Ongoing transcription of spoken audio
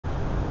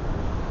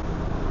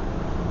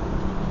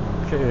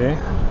Okay,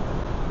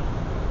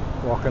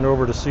 walking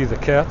over to see the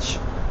cats.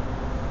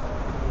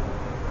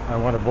 I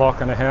went a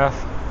block and a half.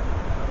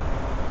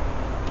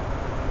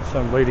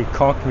 Some lady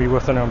conked me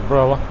with an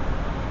umbrella.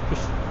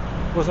 Just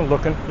wasn't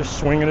looking, just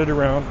swinging it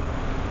around.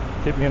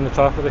 Hit me in the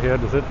top of the head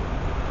with it.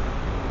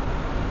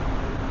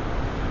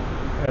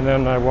 And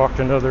then I walked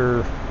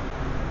another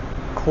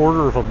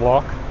quarter of a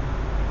block.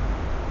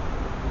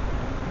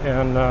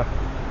 And I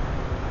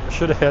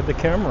should have had the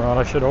camera on.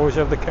 I should always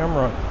have the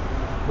camera on.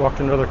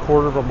 Walked another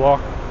quarter of a block,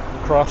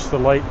 crossed the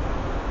light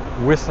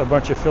with a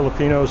bunch of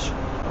Filipinos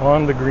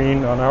on the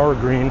green, on our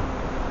green,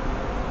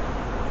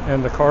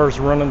 and the cars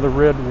running the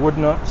red would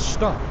not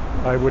stop.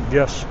 I would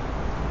guess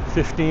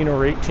 15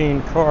 or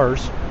 18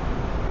 cars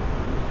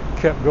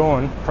kept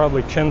going,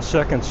 probably 10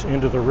 seconds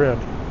into the red.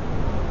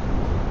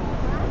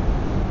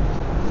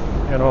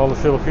 And all the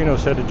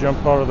Filipinos had to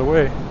jump out of the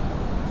way.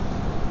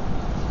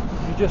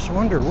 You just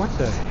wonder what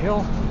the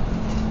hell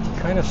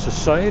kind of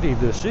society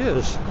this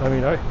is. I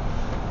mean,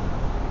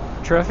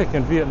 traffic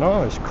in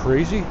Vietnam is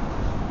crazy.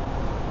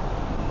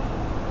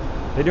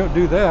 They don't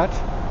do that.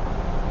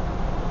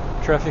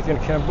 Traffic in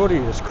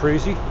Cambodia is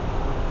crazy.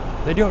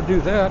 They don't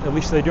do that. At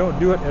least they don't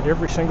do it at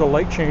every single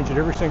light change, at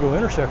every single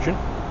intersection.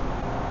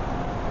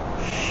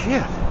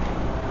 Shit.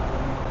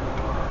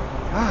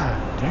 God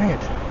dang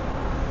it.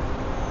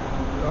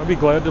 I'll be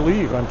glad to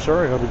leave. I'm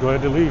sorry, I'll be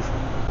glad to leave.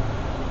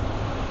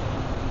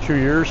 2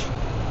 years.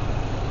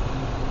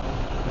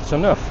 That's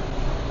enough.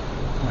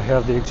 I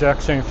have the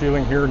exact same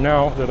feeling here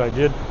now that I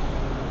did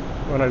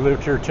when I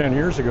lived here 10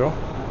 years ago.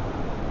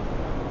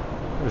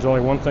 There's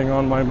only one thing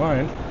on my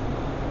mind,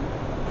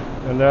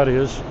 and that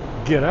is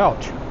get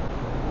out.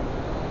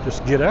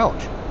 Just get out.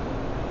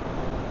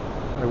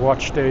 I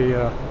watched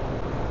a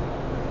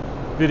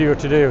video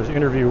today. It was an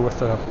interview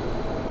with a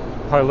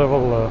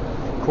high-level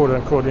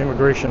quote-unquote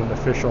immigration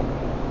official,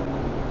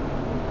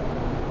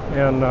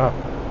 and the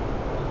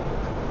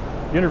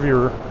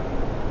interviewer,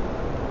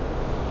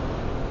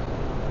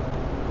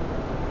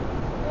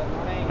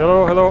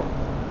 hello,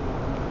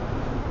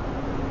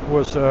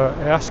 was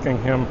asking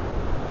him,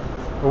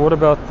 well, what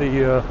about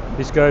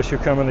these guys who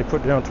come and they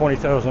put down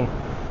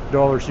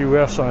 $20,000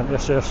 US on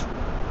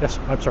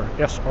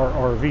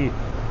SRRV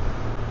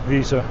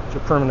visa, it's a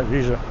permanent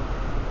visa,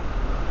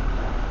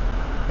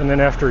 and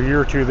then after a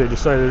year or two they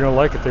decide they don't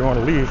like it, they want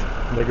to leave,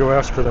 and they go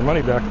ask for their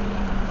money back.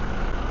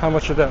 How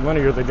much of that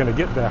money are they going to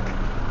get back?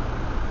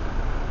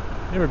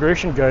 The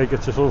immigration guy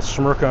gets this little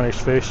smirk on his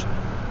face,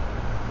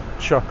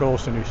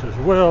 chuckles, and he says,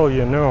 well,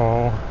 you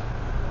know,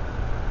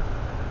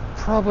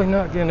 probably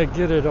not going to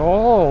get it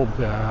all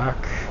back.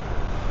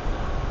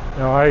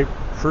 Now, I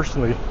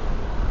personally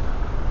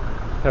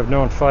have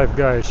known 5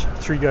 guys,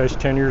 3 guys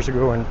 10 years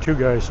ago and 2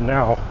 guys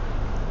now,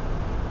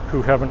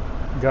 who haven't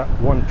got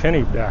 1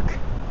 penny back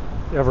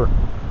ever,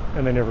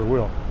 and they never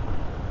will.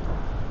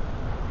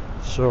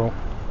 So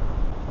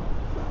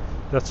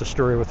that's the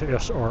story with the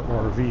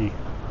SRRV.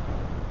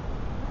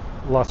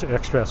 Lots of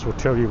expats will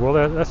tell you, well,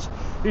 that's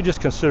you just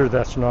consider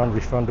that's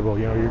non-refundable.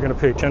 You know, you're going to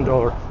pay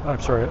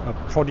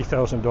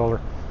 $20,000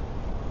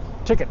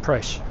 ticket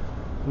price,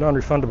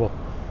 non-refundable,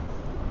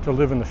 to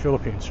live in the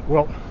Philippines.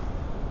 Well,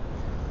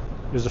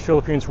 is the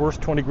Philippines worth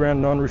 20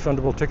 grand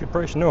non-refundable ticket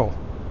price? No.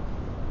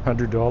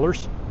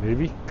 $100,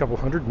 maybe, a couple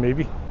hundred,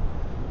 maybe.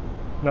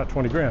 Not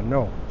 20 grand,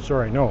 no.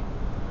 Sorry, no.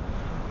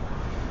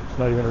 It's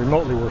not even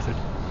remotely worth it.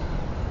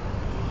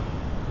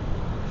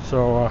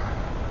 So,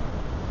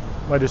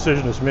 my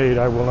decision is made.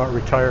 I will not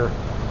retire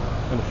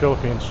in the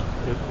Philippines.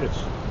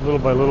 It's little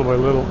by little by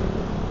little,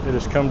 it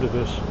has come to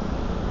this.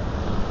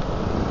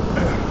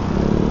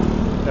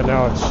 And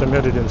now it's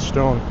cemented in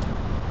stone.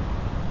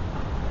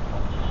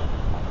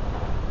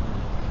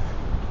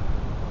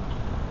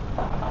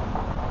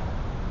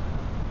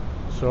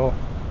 So,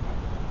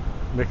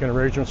 making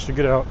arrangements to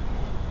get out.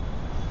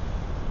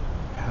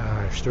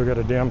 I've still got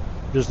a damn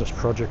business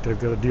project I've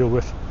got to deal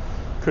with.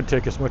 Could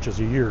take as much as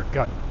a year.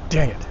 God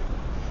dang it.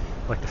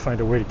 I'd like to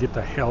find a way to get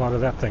the hell out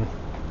of that thing.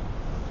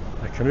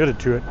 I committed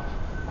to it.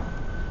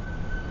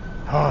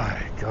 Oh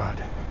my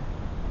God.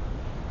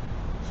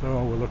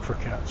 So we'll look for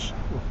cats.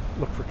 We'll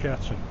look for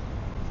cats and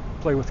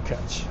play with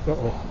cats.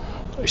 Uh-oh.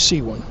 I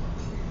see one.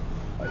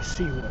 I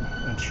see one.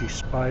 And she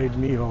spied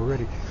me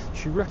already.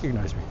 She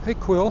recognized me. Hey,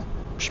 Quill.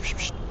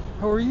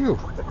 How are you?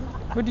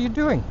 What are you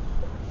doing?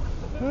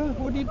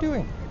 What are you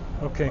doing?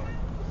 Okay.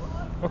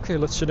 Okay,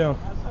 let's sit down.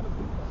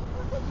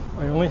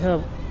 I only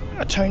have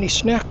a tiny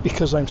snack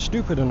because I'm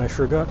stupid and I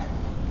forgot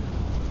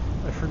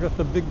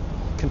the big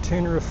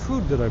container of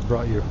food that I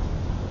brought you.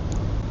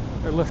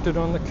 I left it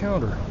on the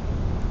counter.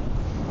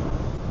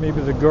 Maybe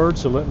the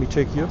guards will let me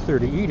take you up there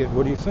to eat it.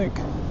 What do you think?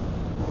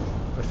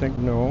 I think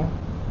no.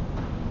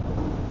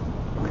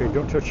 Okay,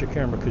 don't touch your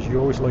camera because you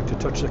always like to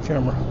touch the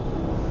camera.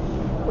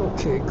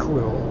 Okay,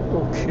 Quill.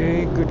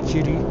 Okay, good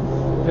kitty.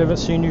 Haven't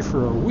seen you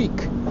for a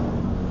week.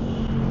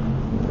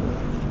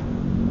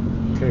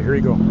 Okay, here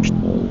you go.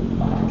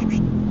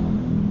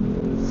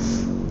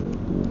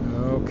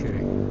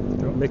 Okay,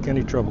 don't make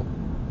any trouble.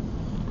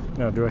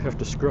 Now, do I have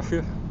to scruff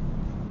you?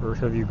 Or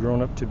have you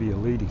grown up to be a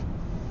lady?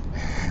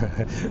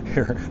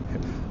 Here,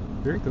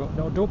 there you go.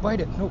 No, don't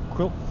bite it. No,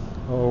 Quill.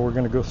 Oh, we're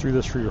gonna go through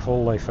this for your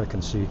whole life. I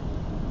can see.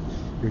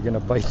 You're gonna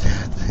bite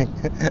that thing.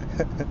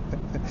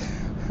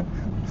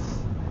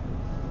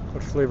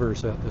 What flavor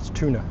is that? That's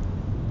tuna.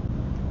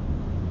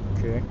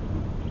 Okay.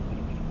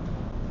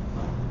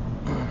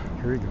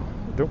 Here you go.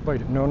 Don't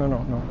bite it. No, no,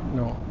 no, no,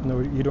 no, no.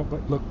 You don't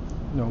bite. Look.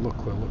 No, look,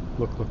 Quill.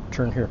 Look.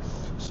 Turn here,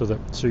 so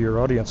your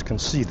audience can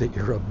see that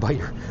you're a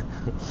biter.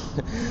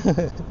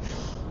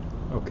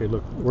 Okay,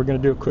 look. We're gonna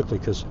do it quickly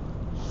because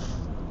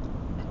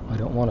I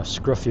don't want to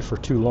scruff you for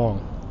too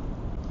long.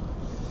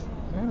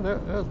 Yeah,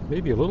 that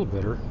may be a little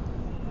better.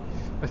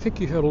 I think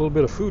you had a little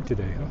bit of food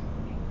today, huh?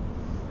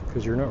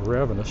 Because you're not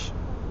ravenous.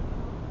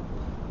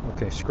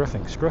 Okay,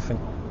 scruffing.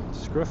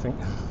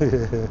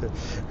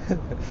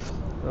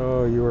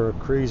 Oh, you are a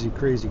crazy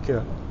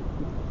cat.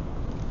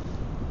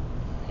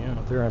 Yeah,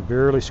 there, I'm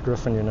barely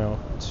scruffing you now.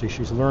 See,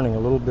 she's learning a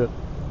little bit.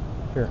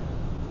 Here.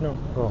 No.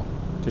 Oh,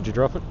 did you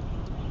drop it?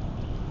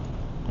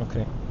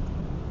 Okay.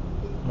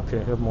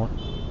 Okay, have more.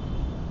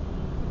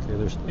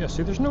 Okay,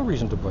 see, there's no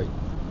reason to bite.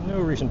 No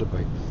reason to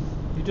bite.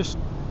 You just...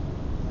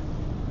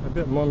 I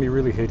bet Mommy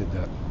really hated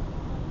that.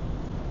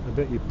 I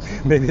bet you...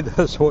 Maybe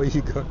that's why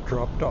you got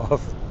dropped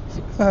off.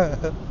 I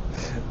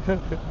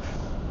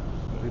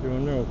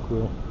don't know,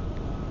 Quill.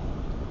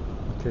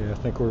 Okay, I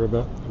think we're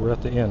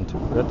at the end.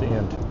 We're at the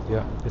end.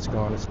 Yeah, it's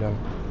gone, it's done.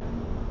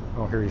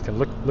 Oh, here, you can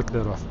lick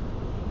that off.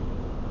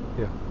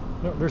 Yeah.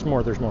 No, there's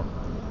more.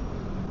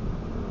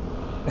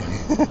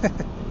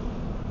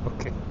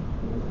 Okay.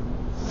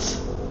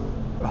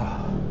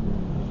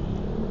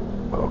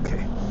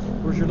 Okay.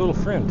 Where's your little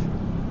friend?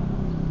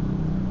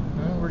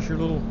 Where's your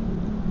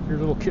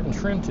little kitten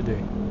friend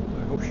today?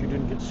 I hope she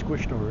didn't get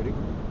squished already.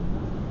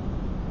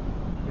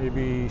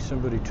 Maybe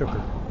somebody took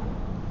her.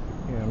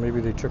 Yeah,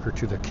 maybe they took her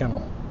to the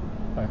kennel.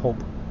 I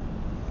hope.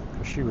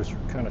 Because she was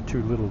kind of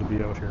too little to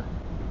be out here.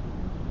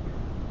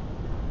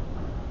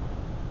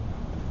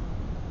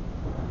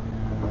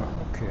 Yeah,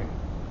 okay.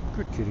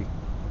 Good kitty.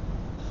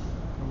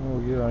 Oh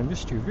yeah, I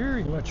missed you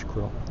very much,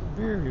 Quill.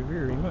 Very,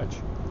 very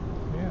much.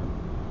 Yeah.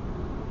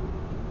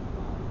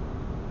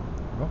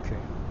 Okay.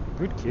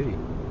 Good kitty.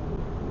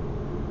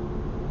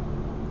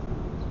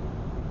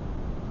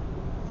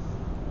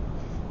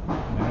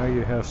 Now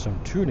you have some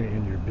tuna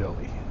in your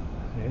belly.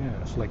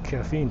 Yeah, it's like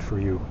caffeine for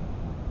you.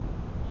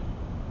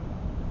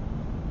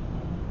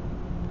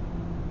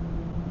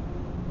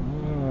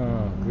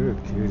 Ah, good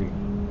kitty.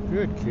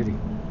 Good kitty.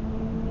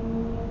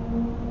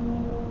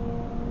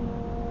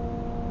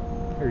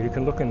 Here, you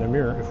can look in the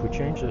mirror. If we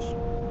change this,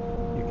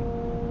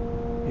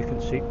 you can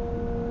see.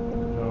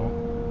 No,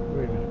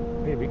 wait a minute.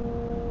 Maybe.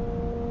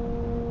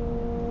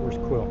 Where's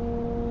Quill?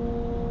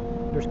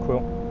 There's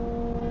Quill.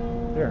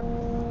 There.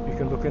 You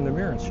can look in the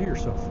mirror and see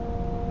yourself.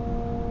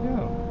 Yeah.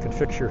 You can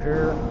fix your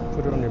hair,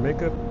 put it on your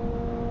makeup.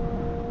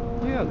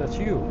 Yeah, that's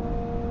you.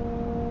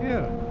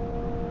 Yeah.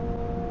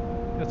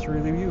 That's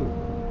really you.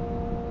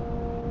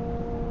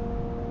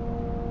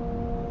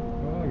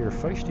 Oh, you're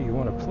feisty. You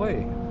want to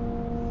play.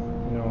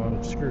 No,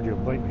 I'm scared you'll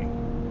bite me.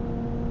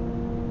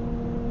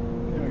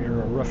 You know,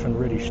 you're a rough and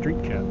ready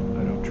street cat.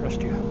 I don't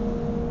trust you.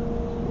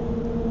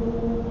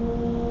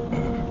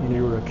 When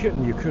you were a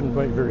kitten, you couldn't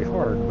bite very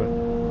hard, but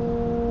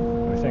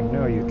I think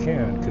now you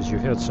can because you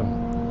had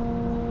some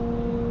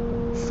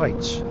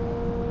fights.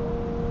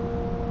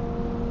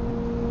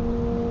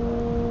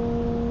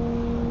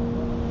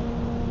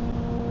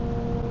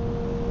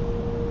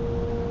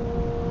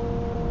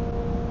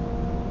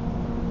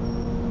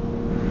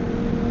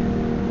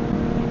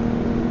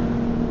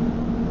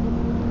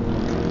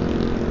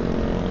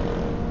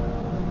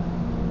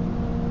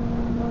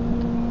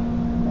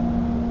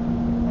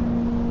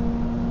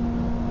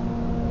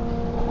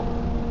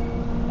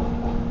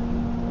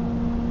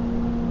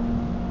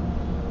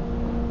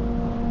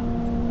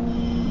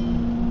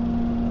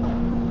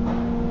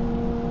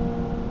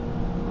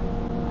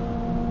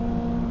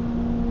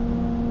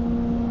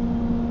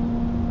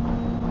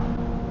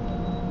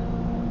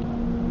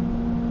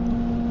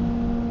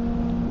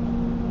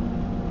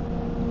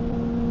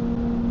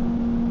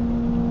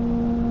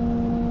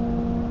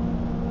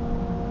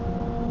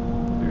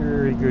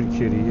 Good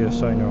kitty,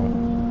 yes, I know.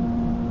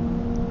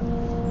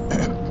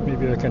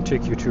 Maybe I can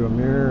take you to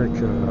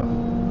America.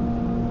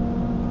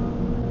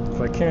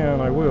 If I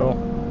can, I will.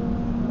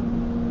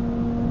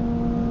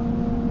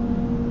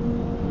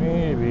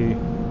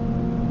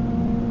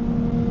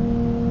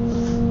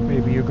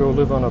 Maybe you go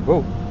live on a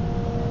boat.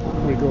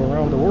 We go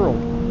around the world.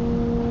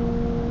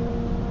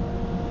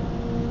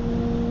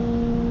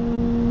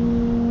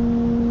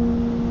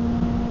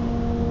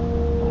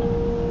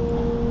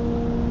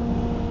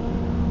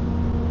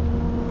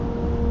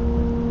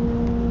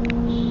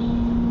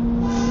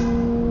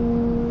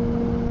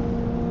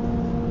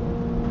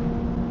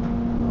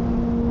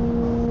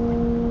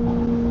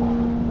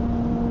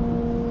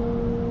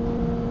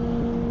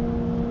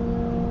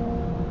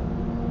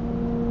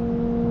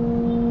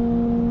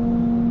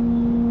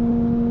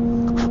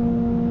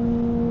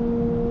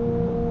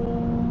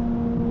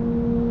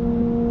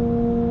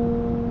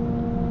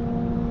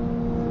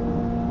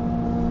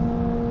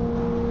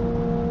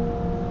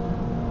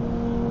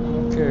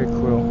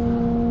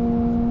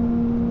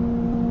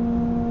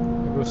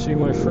 See,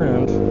 my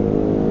friend,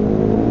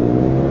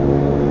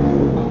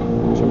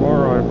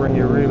 tomorrow I bring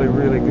you really,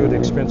 really good,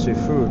 expensive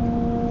food.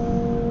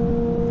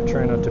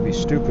 Try not to be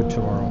stupid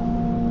tomorrow.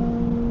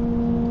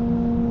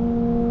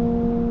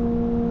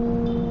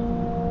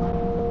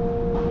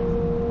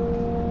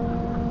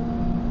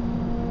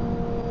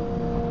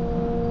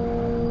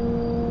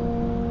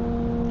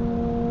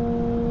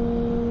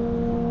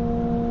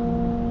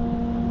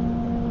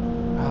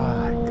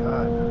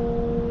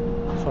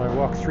 So I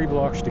walked 3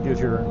 blocks to get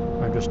here.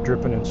 I'm just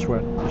dripping in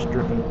sweat, just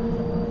dripping.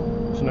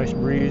 It's a nice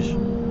breeze.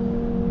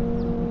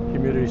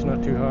 Humidity's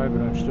not too high,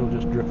 but I'm still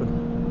just dripping.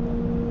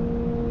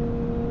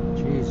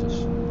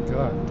 Jesus,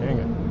 God dang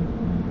it.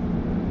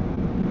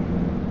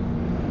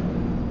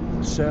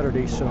 It's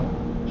Saturday, so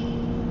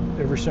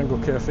every single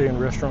cafe and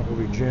restaurant will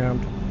be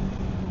jammed.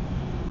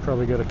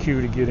 Probably got a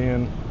queue to get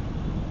in,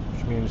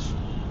 which means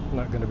I'm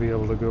not going to be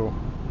able to go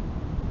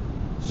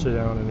sit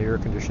down in the air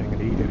conditioning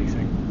and eat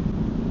anything.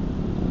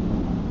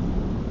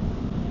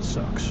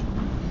 Sucks.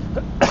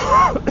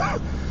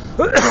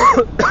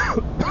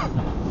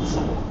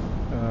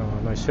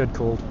 Nice head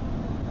cold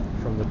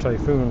from the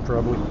typhoon,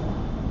 probably.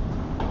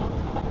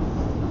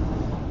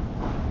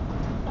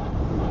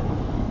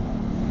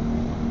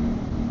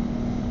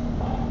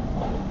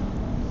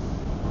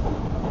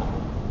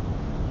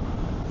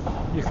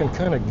 You can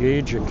kind of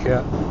gauge a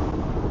cat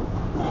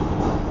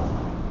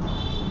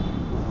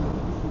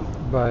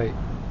by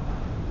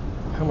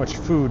how much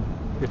food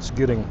it's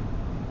getting.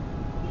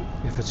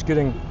 If it's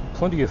getting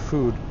plenty of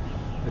food,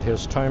 it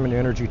has time and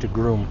energy to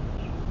groom.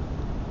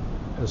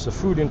 As the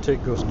food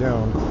intake goes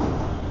down,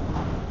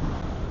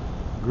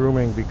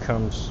 grooming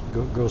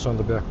goes on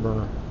the back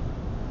burner.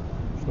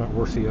 It's not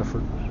worth the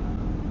effort.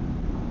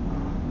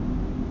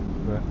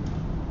 But,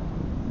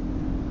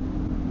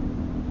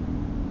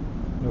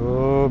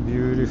 oh,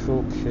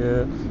 beautiful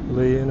cat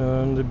laying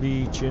on the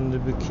beach in the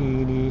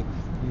bikini.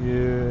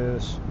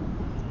 Yes,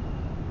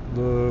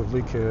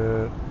 lovely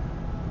cat.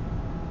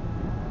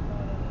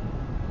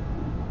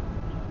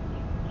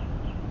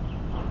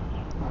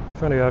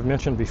 Funny, I've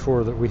mentioned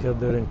before that we had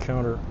that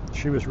encounter.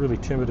 She was really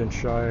timid and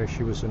shy.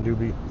 She was a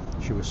newbie.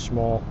 She was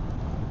small,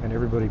 and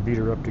everybody beat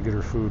her up to get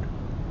her food.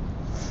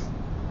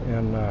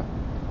 And I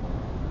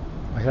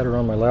had her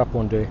on my lap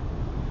one day,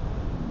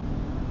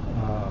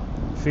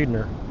 feeding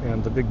her,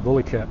 and the big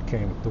bully cat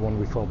came, the one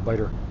we call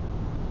Biter.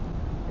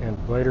 And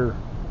Biter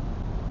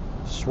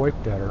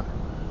swiped at her,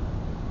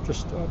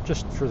 just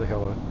for the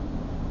hell of it.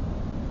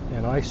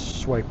 And I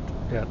swiped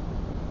at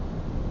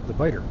the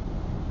Biter.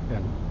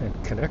 And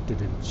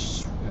connected and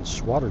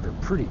swatted her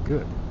pretty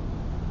good.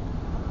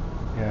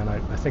 And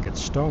I think it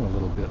stung a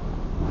little bit.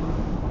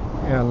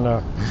 And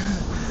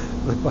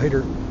the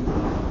Biter,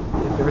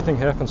 everything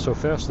happened so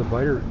fast, the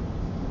Biter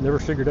never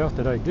figured out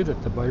that I did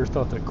it. The Biter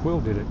thought that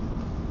Quill did it.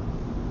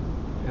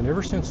 And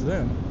ever since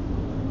then,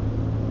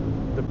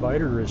 the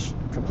Biter is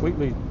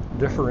completely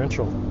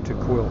deferential to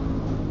Quill,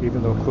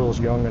 even though Quill's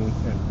young and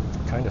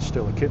kind of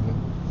still a kitten.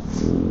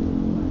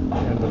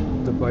 And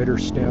the Biter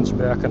stands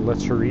back and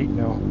lets her eat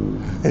now.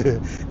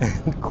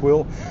 And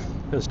Quill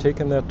has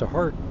taken that to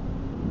heart.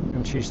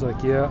 And she's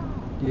like, yeah,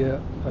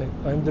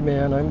 I'm the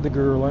man, I'm the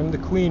girl, I'm the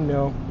queen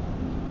now.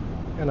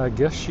 And I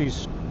guess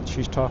she's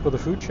top of the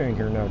food chain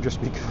here now,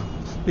 just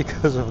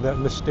because of that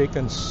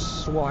mistaken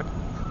swat.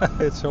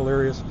 It's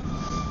hilarious.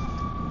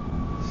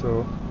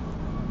 So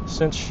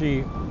since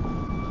she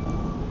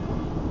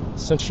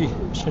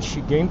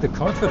gained the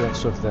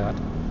confidence of that,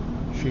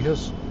 she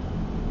has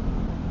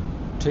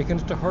taken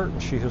it to heart,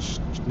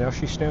 and now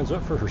she stands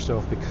up for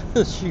herself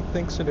because she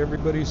thinks that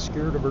everybody's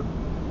scared of her.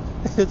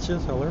 It's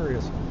just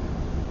hilarious.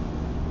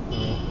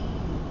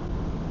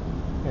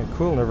 And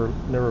Quill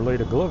never laid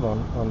a glove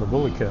on the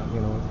bully cat,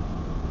 you know.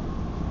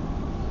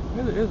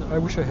 I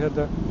wish I had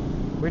that.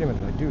 Wait a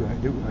minute, I do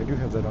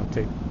have that on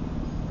tape.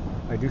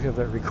 I do have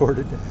that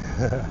recorded.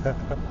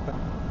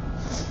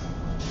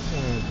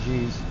 Oh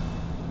jeez.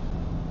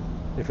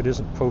 If it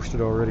isn't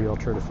posted already, I'll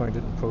try to find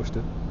it and post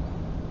it.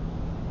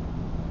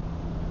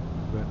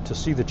 But to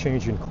see the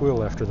change in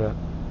Quill after that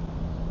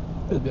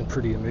has been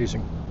pretty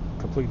amazing.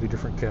 Completely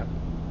different cat.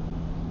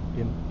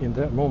 In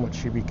that moment,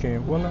 she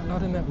became, well,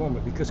 not in that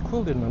moment, because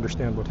Quill didn't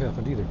understand what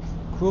happened either.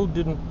 Quill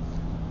didn't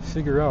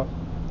figure out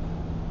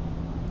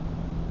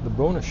the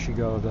bonus she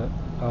got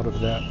out of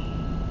that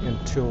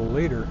until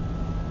later,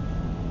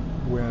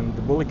 when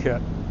the bully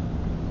cat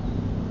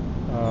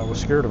was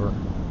scared of her.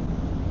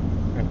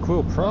 And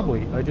Quill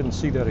probably, I didn't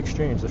see that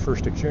exchange, the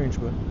first exchange,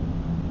 but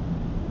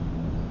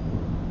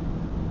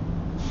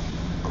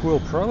Quill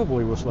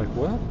probably was like,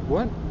 what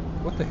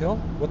the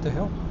hell,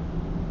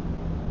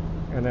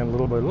 and then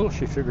little by little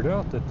she figured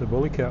out that the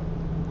bully cat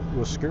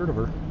was scared of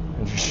her,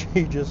 and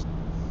she just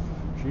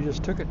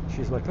took it.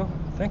 She's like, oh,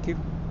 thank you.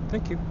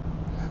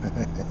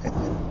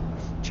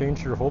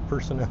 Changed her whole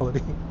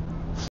personality.